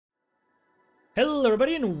Hello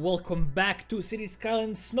everybody and welcome back to Cities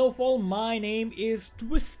Skylines Snowfall. My name is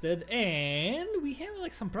Twisted and we have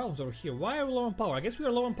like some problems over here. Why are we low on power? I guess we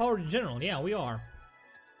are low on power in general. Yeah, we are.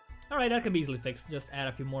 Alright, that can be easily fixed. Just add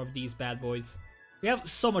a few more of these bad boys. We have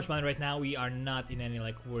so much money right now, we are not in any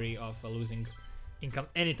like worry of losing income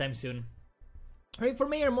anytime soon. Alright, for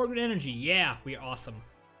Mayor, more green energy. Yeah, we are awesome.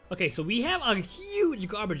 Okay, so we have a huge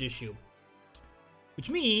garbage issue. Which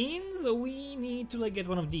means we need to like get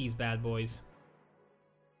one of these bad boys.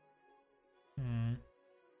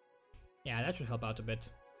 Yeah, that should help out a bit.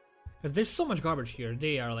 Because there's so much garbage here.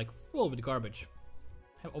 They are like full with garbage.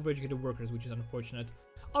 Have overeducated workers, which is unfortunate.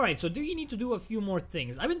 Alright, so do you need to do a few more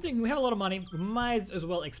things? I've been thinking we have a lot of money. We might as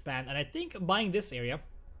well expand. And I think buying this area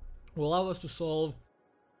will allow us to solve...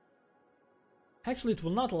 Actually, it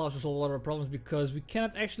will not allow us to solve a lot of our problems because we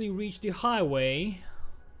cannot actually reach the highway.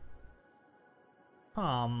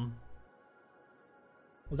 Well,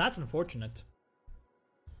 that's unfortunate.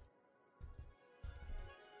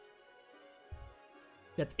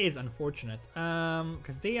 That is unfortunate,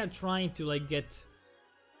 because they are trying to like get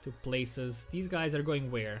to places. These guys are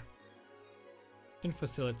going where? In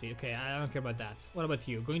facility. Okay, I don't care about that. What about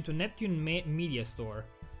you? Going to Neptune Media Store.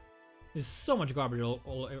 There's so much garbage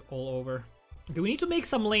all over. Okay, we need to make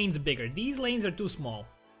some lanes bigger. These lanes are too small.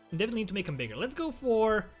 We definitely need to make them bigger. Let's go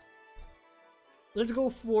for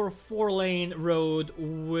 4-lane road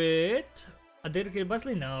with a dedicated bus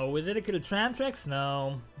lane. No, with dedicated tram tracks.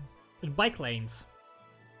 No, with bike lanes.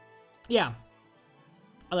 Yeah,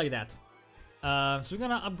 I like that. So we're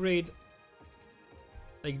gonna upgrade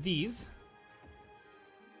like these.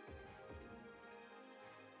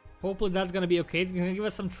 Hopefully that's gonna be okay. It's gonna give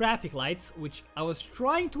us some traffic lights, which I was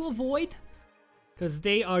trying to avoid because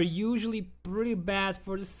they are usually pretty bad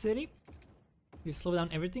for the city. They slow down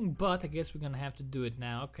everything, but I guess we're gonna have to do it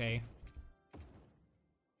now. Okay.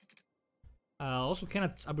 Also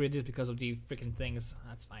cannot upgrade this because of the freaking things.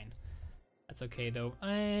 That's fine. That's okay though,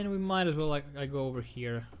 and we might as well like I go over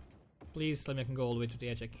here. Please let me can go all the way to the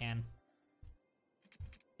edge. I can.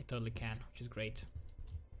 I totally can, which is great.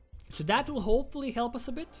 So that will hopefully help us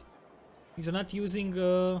a bit. These are not using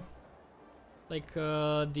the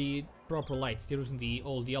proper lights. They're using the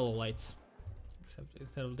old yellow lights, except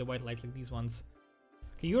instead of the white lights like these ones.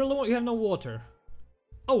 Okay, you're low. You have no water.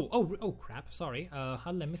 Oh crap! Sorry.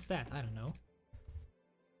 How did I miss that? I don't know.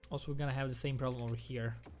 Also, we're gonna have the same problem over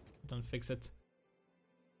here. Don't fix it.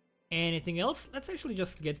 Anything else? Let's actually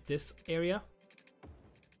just get this area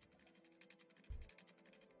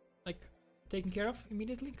like taken care of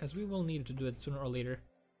immediately, because we will need to do it sooner or later.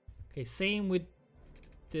 Okay, same with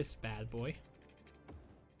this bad boy.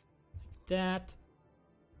 Like that.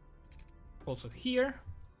 Also here.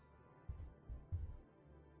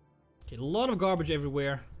 Okay, a lot of garbage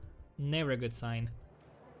everywhere. Never a good sign.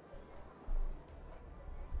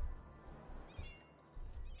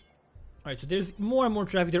 Alright, so there's more and more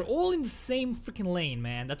traffic. They're all in the same freaking lane,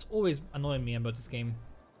 man. That's always annoying me about this game.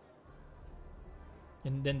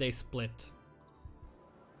 And then they split.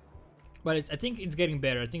 But I think it's getting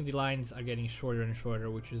better. I think the lines are getting shorter and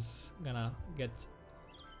shorter, which is gonna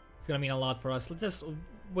mean a lot for us. Let's just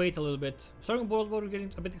wait a little bit. Starting boiled water is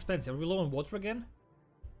getting a bit expensive. Are we low on water again?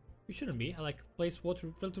 We shouldn't be. I like placed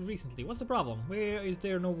water relatively recently. What's the problem? Where is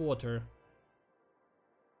there no water?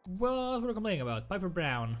 Well, what are you complaining about? Piper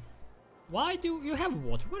Brown. Why do you have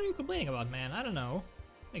water? What are you complaining about, man? I don't know.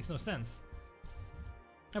 Makes no sense.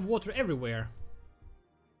 I have water everywhere.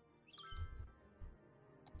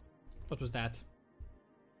 What was that?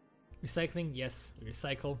 Recycling? Yes, we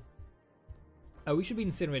recycle. We should be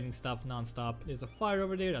incinerating stuff non-stop. There's a fire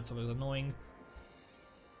over there, that's always annoying.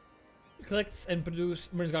 It collects and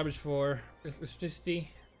burns garbage for electricity.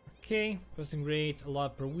 Okay, processing rate, a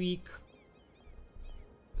lot per week.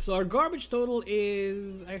 So our garbage total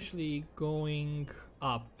is actually going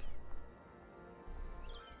up.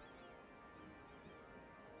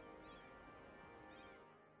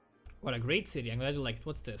 What a great city. I'm glad you liked it.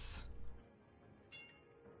 What's this?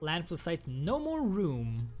 Landfill site, no more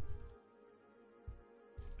room.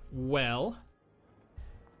 Well,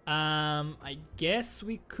 I guess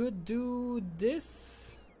we could do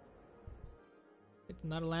this. It's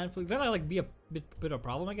not a landfill. That'll like be a bit of a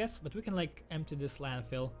problem, I guess. But we can like empty this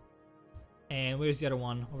landfill. And where's the other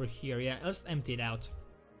one? Over here. Yeah, let's empty it out.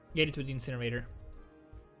 Get it to the incinerator.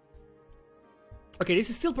 Okay, this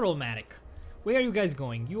is still problematic. Where are you guys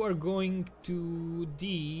going? You are going to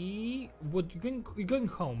the... You're going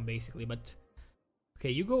home, basically, but...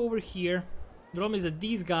 Okay, you go over here. The problem is that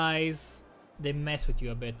these guys, they mess with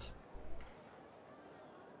you a bit.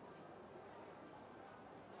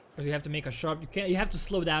 Because you have to make a sharp... You have to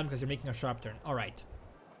slow down because you're making a sharp turn. Alright.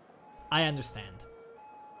 I understand.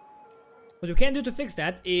 What we can do to fix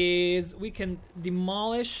that is we can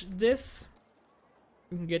demolish this.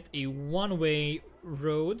 We can get a one-way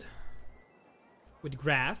road with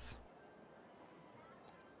grass.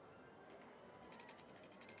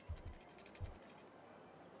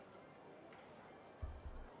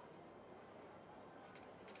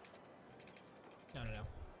 No.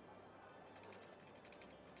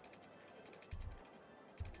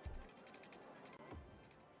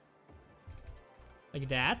 Like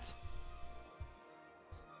that.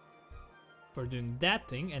 For doing that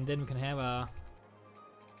thing, and then we can have a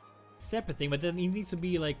separate thing, but then it needs to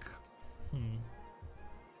be like,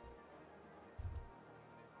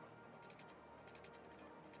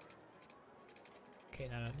 Okay,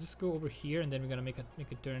 no, just go over here, and then we're gonna make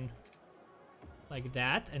a turn like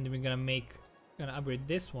that, and then we're gonna upgrade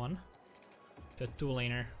this one to a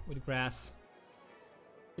two-laner with grass.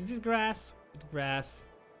 This is grass with grass.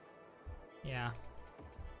 Yeah,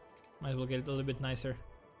 might as well get it a little bit nicer.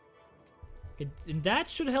 Okay, and that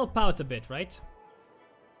should help out a bit, right?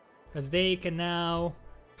 Because they can now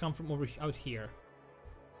come from out here.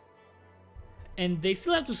 And they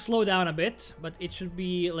still have to slow down a bit, but it should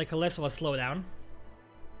be like a less of a slowdown.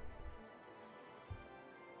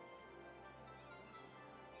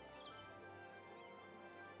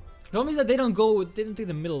 The problem is that they don't take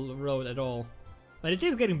the middle road at all. But it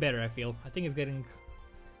is getting better, I feel. I think it's getting...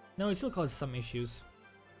 No, it still causes some issues.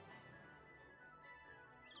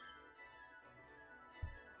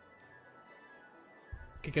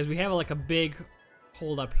 Because we have like a big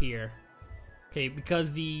hold up here. Okay,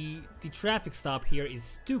 because the traffic stop here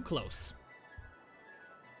is too close.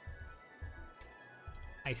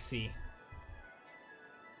 I see.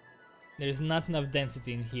 There's not enough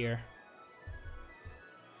density in here.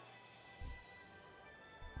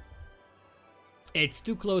 It's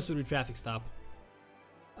too close to the traffic stop.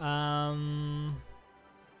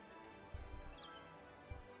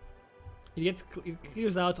 It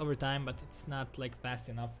clears out over time, but it's not like fast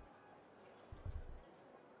enough.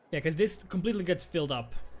 Yeah, because this completely gets filled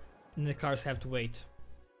up, and the cars have to wait.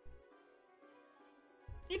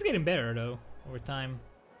 It's getting better though over time,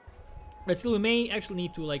 but still we may actually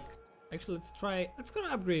need to like. Actually, let's go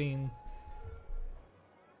upgrading.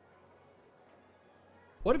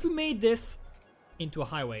 What if we made this into a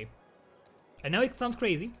highway? I know it sounds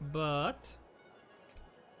crazy, but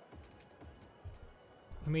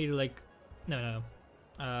if we made it like no,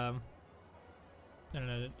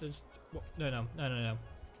 just no.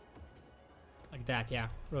 Like that, yeah.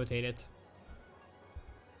 Rotate it.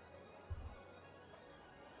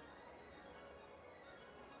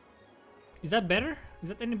 Is that better? Is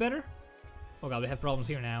that any better? Oh god, we have problems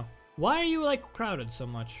here now. Why are you like crowded so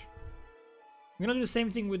much? I'm gonna do the same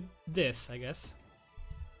thing with this, I guess.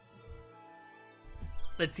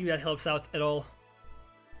 Let's see if that helps out at all.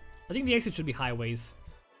 I think the exit should be highways.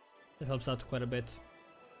 That helps out quite a bit.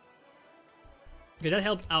 Okay, that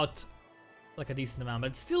helped out like a decent amount,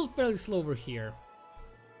 but it's still fairly slow over here.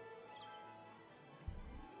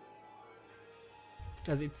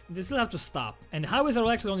 Because they still have to stop. And the highways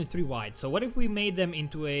are actually only 3 wide, so what if we made them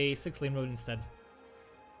into a 6-lane road instead?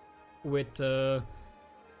 With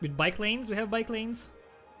bike lanes? Do we have bike lanes?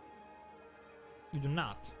 We do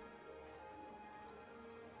not.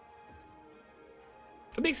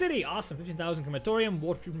 A big city! Awesome! 15,000 crematorium,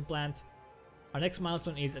 water treatment plant. Our next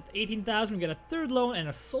milestone is at 18,000. We get a 3rd loan and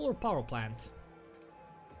a solar power plant.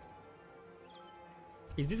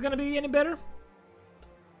 Is this gonna be any better?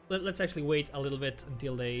 Let's actually wait a little bit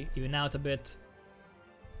until they even out a bit.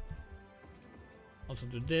 Also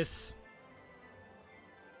do this.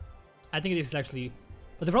 I think this is actually...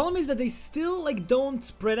 But the problem is that they still like don't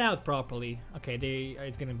spread out properly. Okay,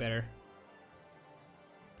 it's getting better.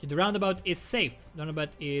 Okay, the roundabout is safe. The roundabout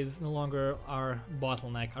is no longer our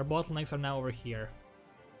bottleneck. Our bottlenecks are now over here.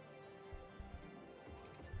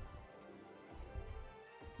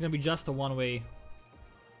 It's gonna be just a one-way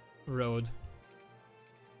road.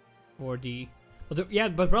 Or the... But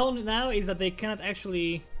the problem now is that they cannot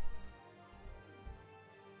actually...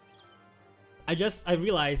 I just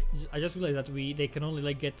realized that they can only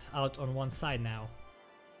like get out on one side now.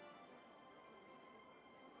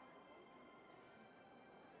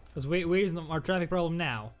 Because where is our traffic problem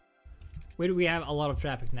now? Where do we have a lot of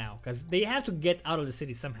traffic now? Because they have to get out of the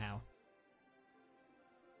city somehow.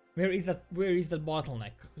 Where is that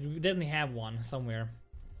bottleneck? We definitely have one somewhere.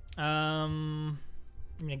 I mean,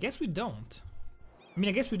 I guess we don't. I mean,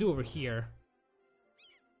 I guess we do over here.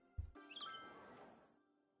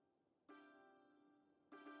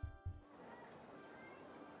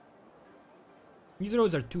 These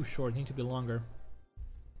roads are too short, need to be longer.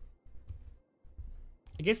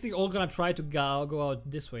 I guess they're all gonna try to go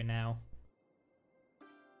out this way now.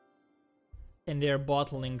 And they're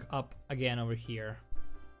bottling up again over here.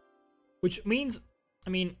 Which means,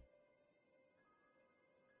 I mean,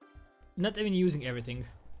 not even using everything.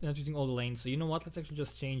 Not using all the lanes. So you know what? Let's actually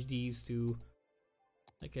just change these to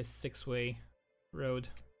like a 6-way road.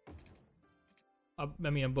 I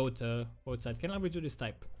mean, on both sides. Can I do this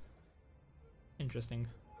type? Interesting.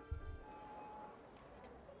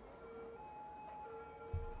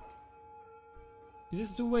 Is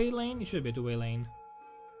this a 2-way lane? It should be a 2-way lane.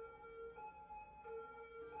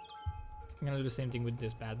 I'm gonna do the same thing with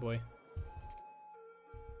this bad boy.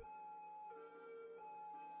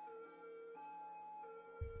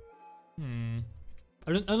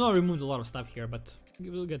 I know I removed a lot of stuff here, but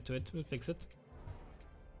we'll get to it. We'll fix it.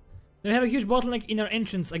 They have a huge bottleneck in our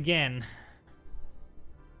entrance again.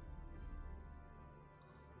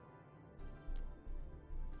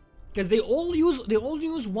 Because they all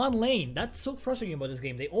use one lane. That's so frustrating about this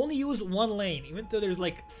game. They only use one lane, even though there's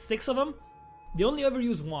like 6 of them. They only ever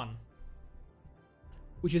use one,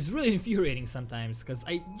 which is really infuriating sometimes. Because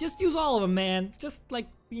I just use all of them, man. Just like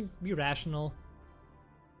be rational.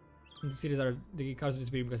 And the cars are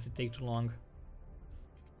disappearing because they take too long.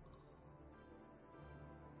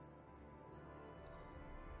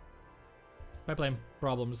 Pipeline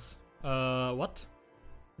problems. What?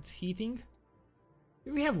 It's heating.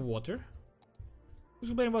 We have water. Who's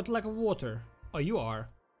complaining about lack of water? Oh, you are.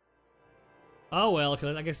 Oh well,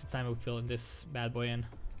 okay, I guess it's time we fill in this bad boy in.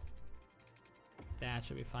 That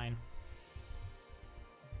should be fine.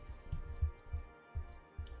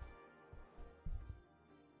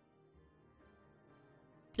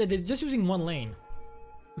 Yeah, they're just using one lane,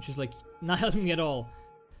 which is like not helping me at all.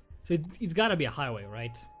 So it's gotta be a highway,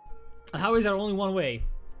 right? Highways are only one way,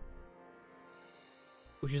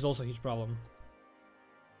 which is also a huge problem.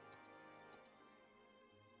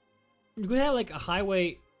 You could have like a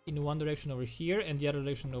highway in one direction over here and the other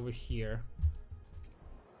direction over here.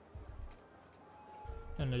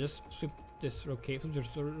 And just swip this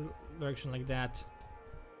direction like that.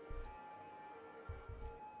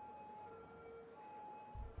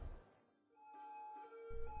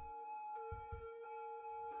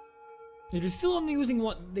 They're still only using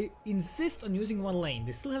one. They insist on using one lane.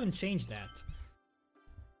 They still haven't changed that.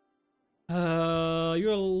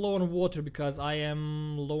 You're low on water because I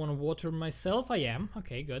am low on water myself. I am.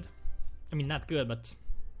 Okay, good. I mean, not good, but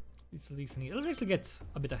it's at least neat. Let's actually get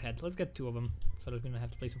a bit ahead. Let's get 2 of them, so that we don't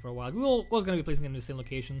have to place them for a while. We was gonna be placing them in the same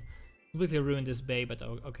location. Completely ruined this bay, but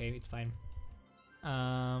okay, it's fine.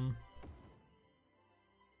 Yeah,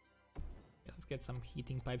 let's get some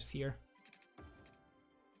heating pipes here.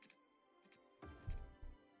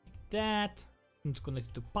 That. It's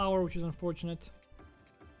connected to power, which is unfortunate.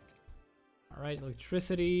 Alright,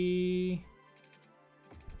 electricity.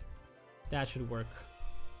 That should work.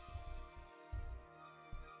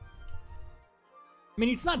 I mean,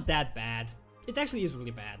 it's not that bad. It actually is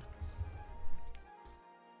really bad.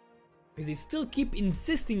 Because they still keep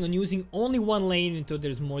insisting on using only one lane until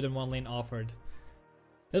there's more than one lane offered.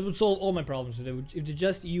 That would solve all my problems if they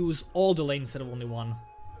just use all the lanes instead of only one.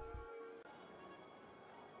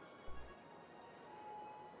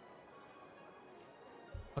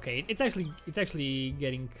 Okay, it's actually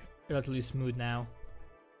getting relatively smooth now,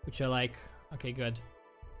 which I like. Okay, good.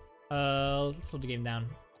 Let's slow the game down.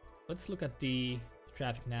 Let's look at the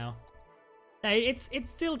traffic now. It's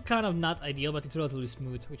still kind of not ideal, but it's relatively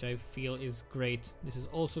smooth, which I feel is great. This is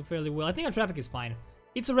also fairly well. I think our traffic is fine.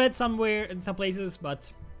 It's red somewhere in some places,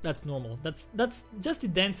 but that's normal. That's just the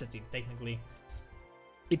density technically.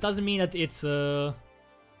 It doesn't mean that it's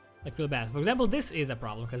like real bad. For example, this is a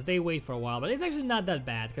problem because they wait for a while, but it's actually not that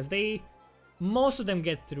bad because most of them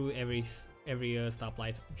get through every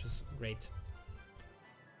stoplight, which is great.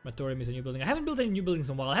 Matorium is a new building. I haven't built any new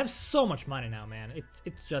buildings in a while. I have so much money now, man.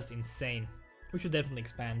 It's just insane. We should definitely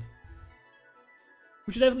expand.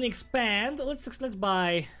 We should definitely expand. Let's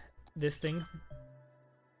buy this thing.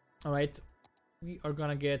 All right, we are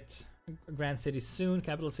gonna get a grand city soon.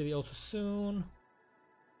 Capital city also soon.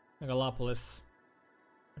 Megalopolis.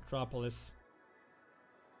 Metropolis.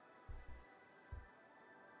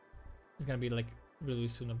 It's gonna be like really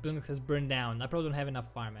soon. The building has burned down. I probably don't have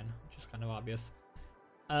enough firemen, which is kind of obvious.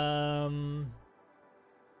 I'm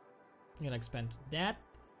gonna expand to that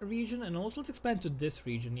region, and also let's expand to this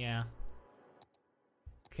region. Yeah.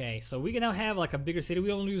 Okay, so we can now have like a bigger city.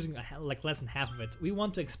 We're only using like less than half of it. We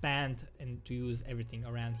want to expand and to use everything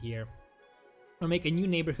around here. We'll make a new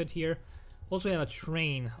neighborhood here. Also have a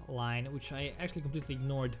train line, which I actually completely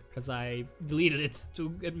ignored because I deleted it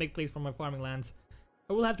to make place for my farming lands.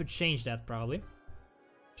 I will have to change that probably.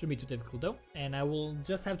 Shouldn't be too difficult though. And I will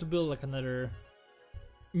just have to build like another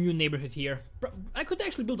new neighborhood here. I could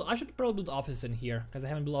actually build, I should probably build offices in here, because I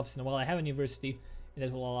haven't built offices in a while. I have a university, and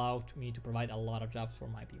that will allow me to provide a lot of jobs for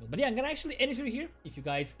my people. But yeah, I'm gonna actually end this video here. If you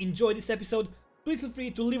guys enjoyed this episode, please feel free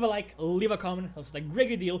to leave a like, leave a comment. Helps like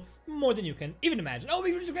great deal, more than you can even imagine. Oh,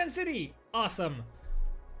 we reached a grand city! Awesome!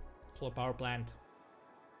 Solar power plant,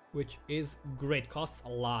 which is great, costs a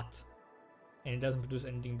lot. And it doesn't produce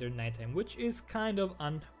anything during nighttime, which is kind of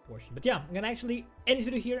unfortunate. But yeah, I'm gonna actually end this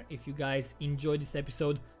video here. If you guys enjoyed this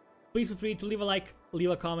episode, please feel free to leave a like,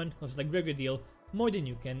 leave a comment. It's like great deal, more than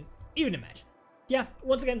you can even imagine. Yeah,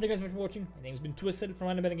 once again, thank you guys so much for watching. My name has been Twisted from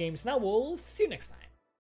Random Games. Now we'll see you next time.